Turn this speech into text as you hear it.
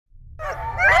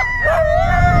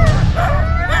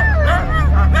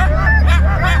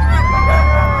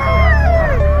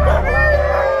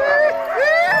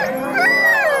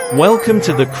Welcome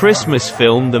to the Christmas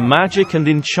film The Magic and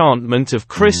Enchantment of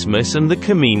Christmas and the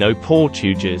Caminho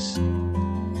Portuguese.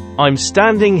 I'm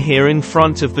standing here in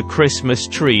front of the Christmas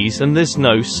trees and there's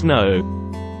no snow.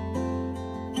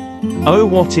 Oh,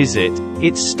 what is it?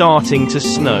 It's starting to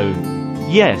snow.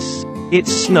 Yes,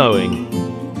 it's snowing.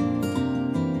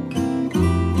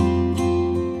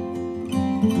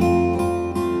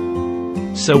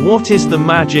 So what is the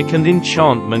magic and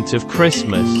enchantment of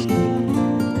Christmas?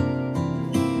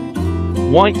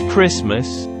 White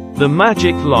Christmas, the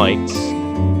magic lights,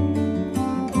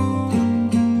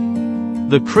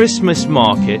 the Christmas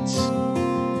markets,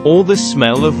 or the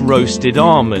smell of roasted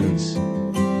almonds,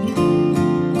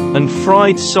 and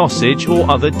fried sausage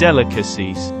or other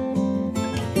delicacies.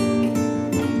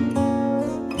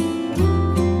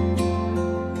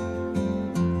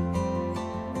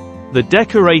 The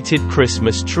decorated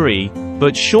Christmas tree,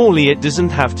 but surely it doesn't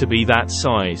have to be that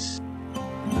size.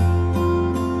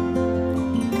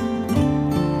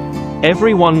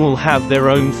 Everyone will have their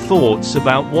own thoughts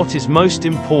about what is most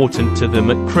important to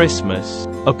them at Christmas.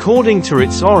 According to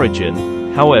its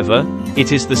origin, however,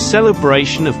 it is the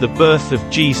celebration of the birth of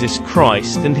Jesus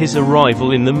Christ and his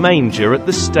arrival in the manger at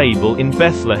the stable in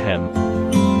Bethlehem.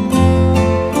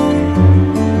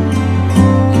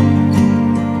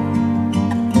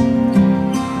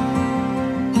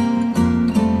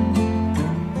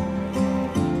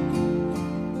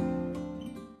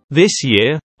 This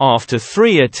year, after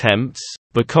 3 attempts,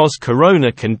 because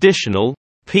Corona conditional,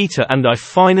 Peter and I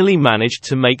finally managed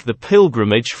to make the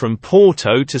pilgrimage from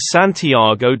Porto to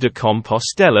Santiago de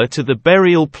Compostela to the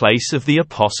burial place of the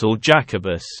Apostle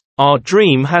Jacobus. Our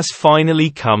dream has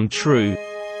finally come true.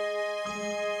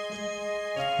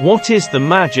 What is the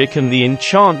magic and the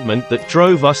enchantment that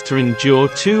drove us to endure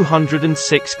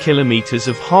 206 kilometers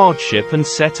of hardship and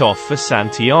set off for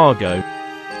Santiago?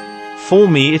 For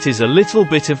me, it is a little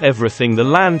bit of everything: the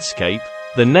landscape,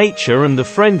 the nature and the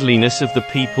friendliness of the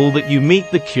people that you meet,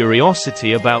 the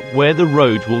curiosity about where the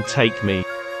road will take me.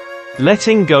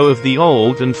 Letting go of the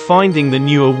old and finding the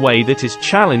newer way that is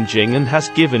challenging and has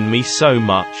given me so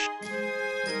much.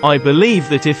 I believe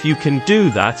that if you can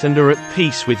do that and are at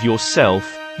peace with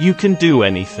yourself, you can do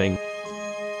anything.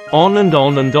 On and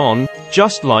on and on,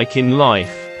 just like in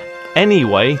life.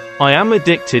 Anyway, I am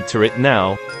addicted to it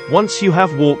now. Once you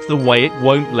have walked the way, it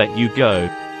won't let you go.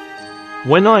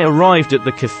 When I arrived at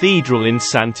the cathedral in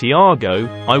Santiago,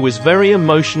 I was very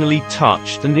emotionally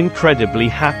touched and incredibly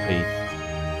happy.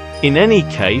 In any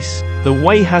case, the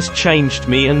way has changed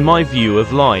me and my view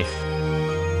of life.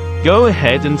 Go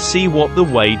ahead and see what the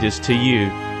way does to you.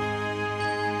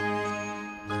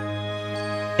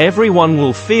 Everyone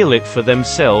will feel it for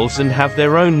themselves and have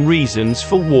their own reasons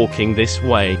for walking this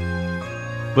way.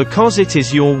 Because it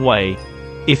is your way.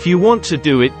 If you want to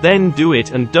do it, then do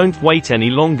it and don't wait any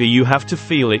longer. You have to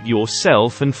feel it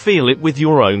yourself and feel it with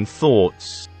your own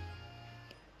thoughts.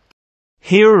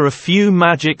 Here are a few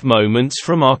magic moments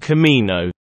from our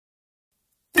Camino.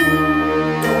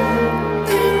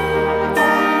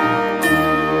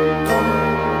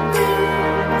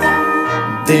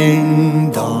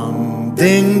 Ding dong,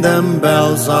 ding, them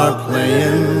bells are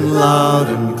playing loud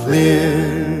and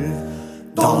clear.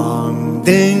 Dong,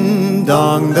 ding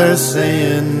dong, they're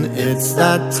saying it's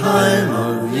that time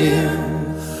of year.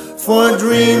 For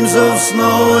dreams of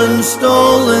snow and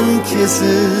stolen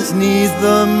kisses neath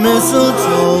the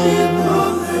mistletoe.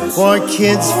 For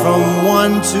kids from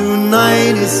 1 to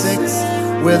 96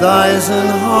 with eyes and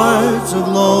hearts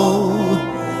aglow.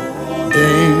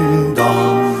 Ding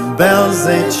dong, bells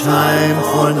they chime,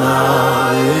 for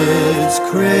now it's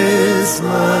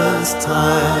Christmas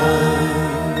time.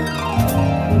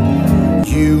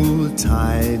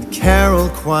 Yuletide carol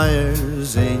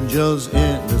choirs, angels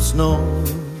in the snow,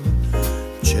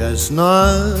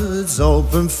 chestnuts,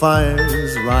 open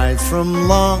fires, rides from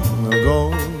long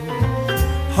ago.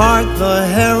 Hark the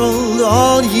herald,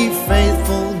 all ye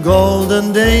faithful,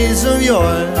 golden days of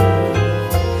yore.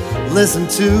 Listen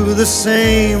to the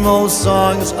same old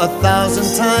songs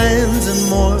 1,000 times and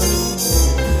more.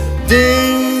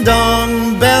 Ding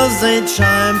dong, bells they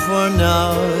chime, for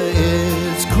now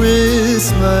it's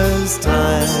Christmas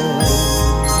time.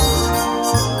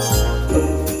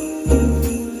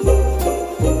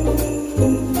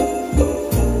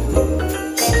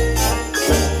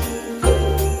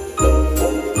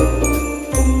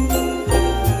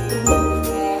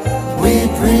 We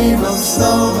dream of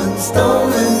snow and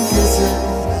stolen kisses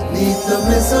neath the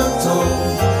mistletoe,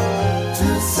 to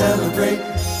celebrate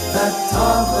that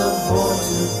time of war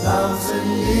 2,000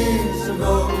 years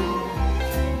ago.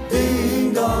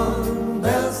 Ding dong,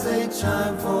 bells they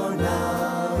chime, for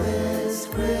now it's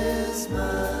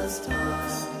Christmas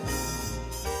time.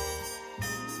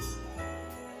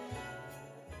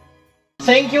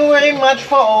 Thank you very much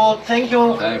for all. Thank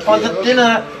you for the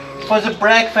dinner, for the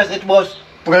breakfast. It was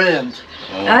brilliant.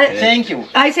 Okay. Thank you.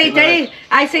 I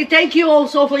say thank you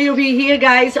also for you being here,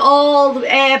 guys.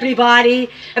 Everybody,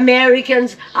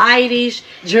 Americans, Irish,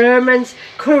 Germans,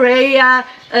 Korea,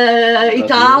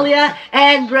 Italia,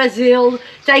 and Brazil.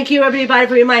 Thank you, everybody,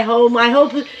 for my home. I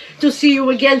hope to see you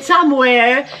again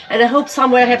somewhere, and I hope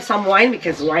somewhere have some wine,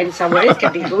 because wine somewhere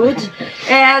can be good.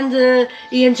 And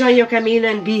you enjoy your Camino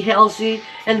and be healthy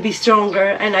and be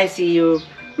stronger. And I see you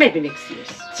maybe next year.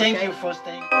 Thank you for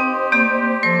staying.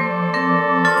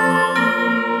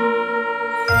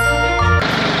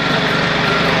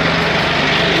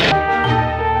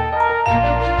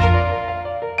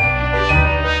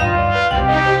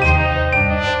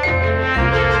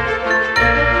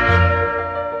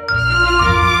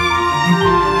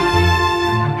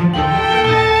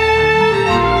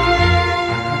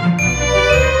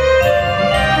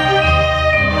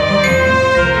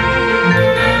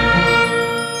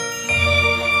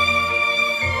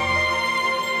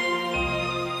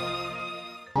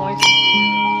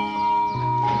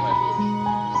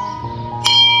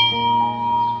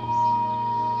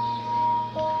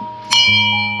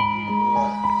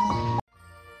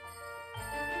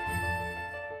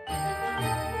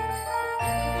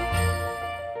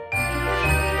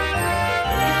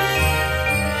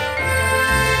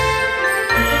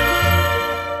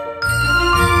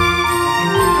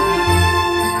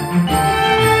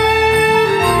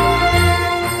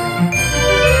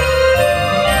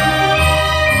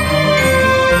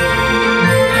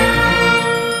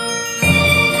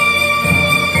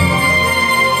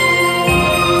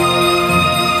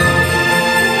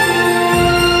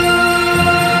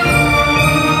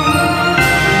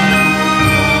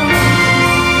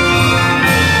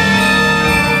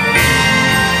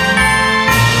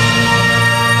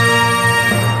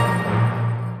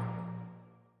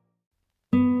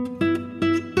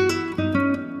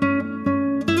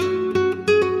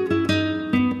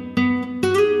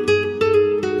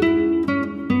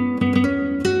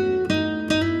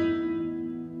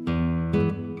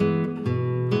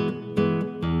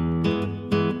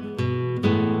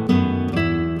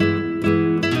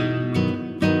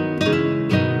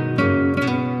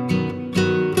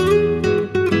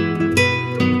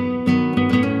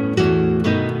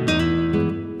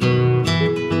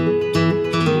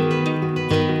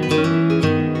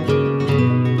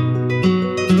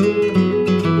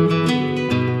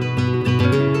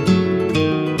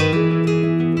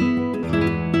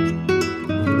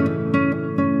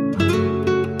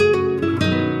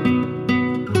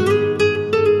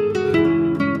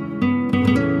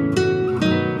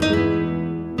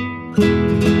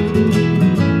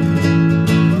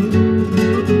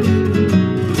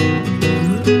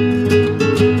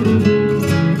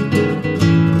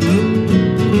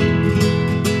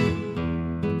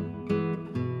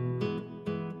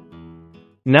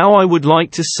 Now I would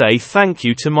like to say thank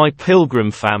you to my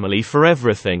pilgrim family for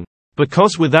everything.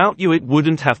 Because without you it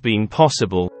wouldn't have been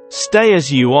possible. Stay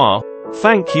as you are.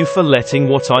 Thank you for letting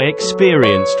what I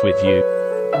experienced with you.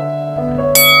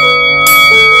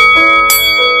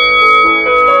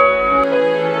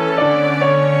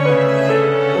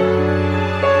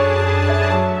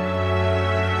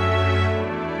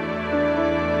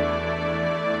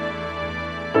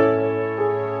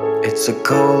 It's a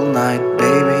cold night,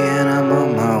 baby, and I'm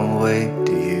on my way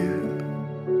to you.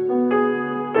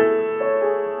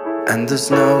 And the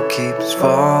snow keeps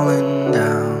falling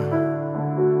down.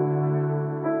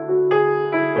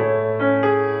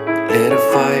 Lit a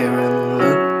fire and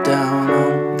looked down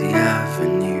on the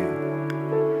avenue.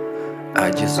 I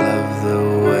just love the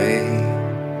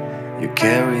way you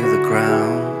carry the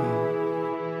crown.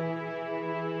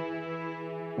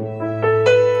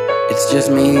 It's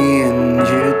just me and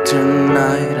you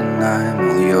tonight, and I'm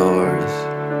all yours.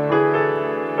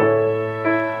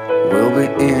 We'll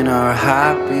be in our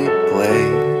happy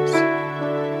place.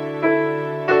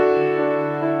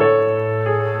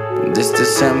 This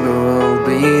December will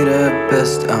be the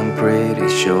best, I'm pretty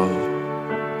sure.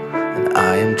 And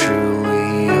I am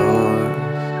truly yours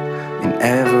in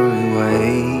every way.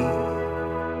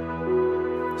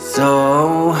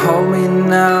 So hold me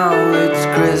now, it's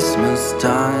Christmas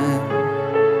time.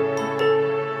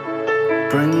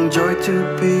 Bring joy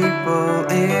to people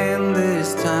in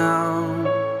this town.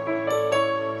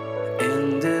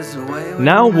 In this way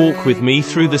Now walk with me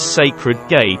through the sacred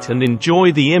gate and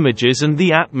enjoy the images and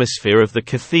the atmosphere of the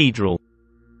cathedral.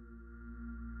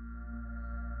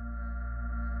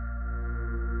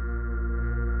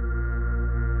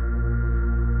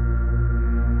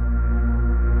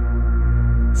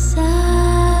 Silent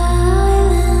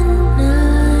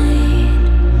night.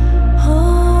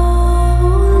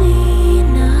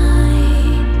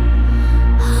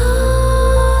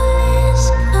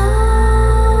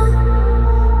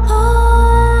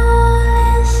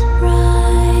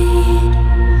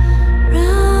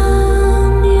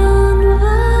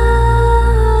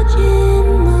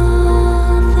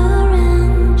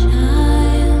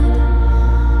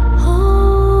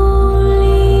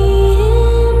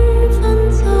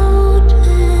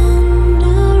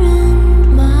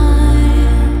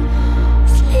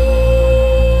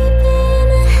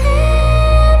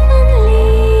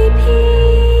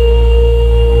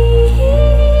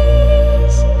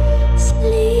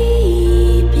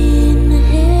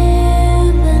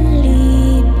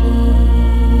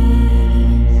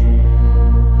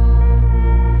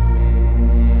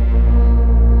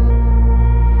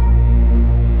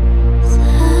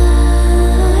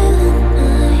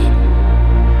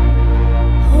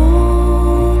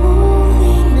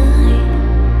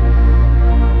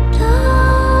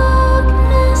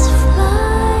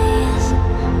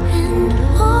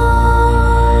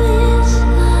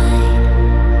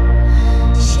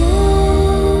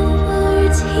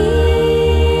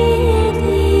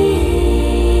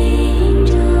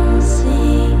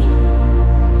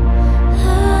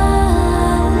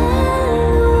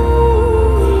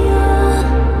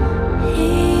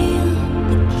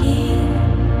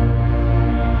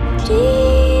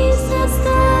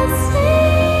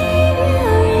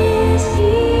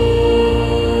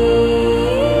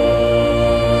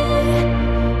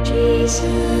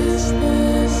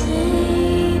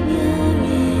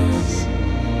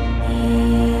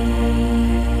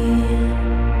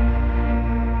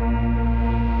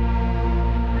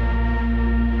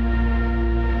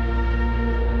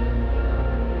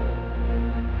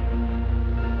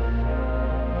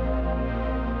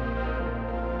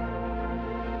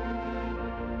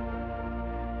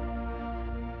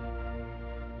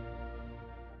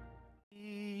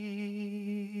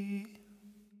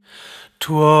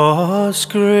 'Twas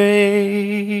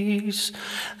grace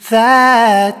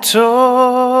that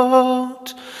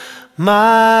taught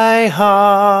my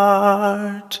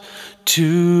heart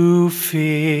to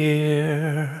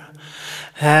fear,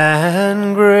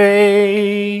 and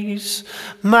grace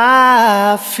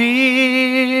my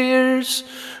fears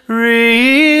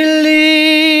relieved.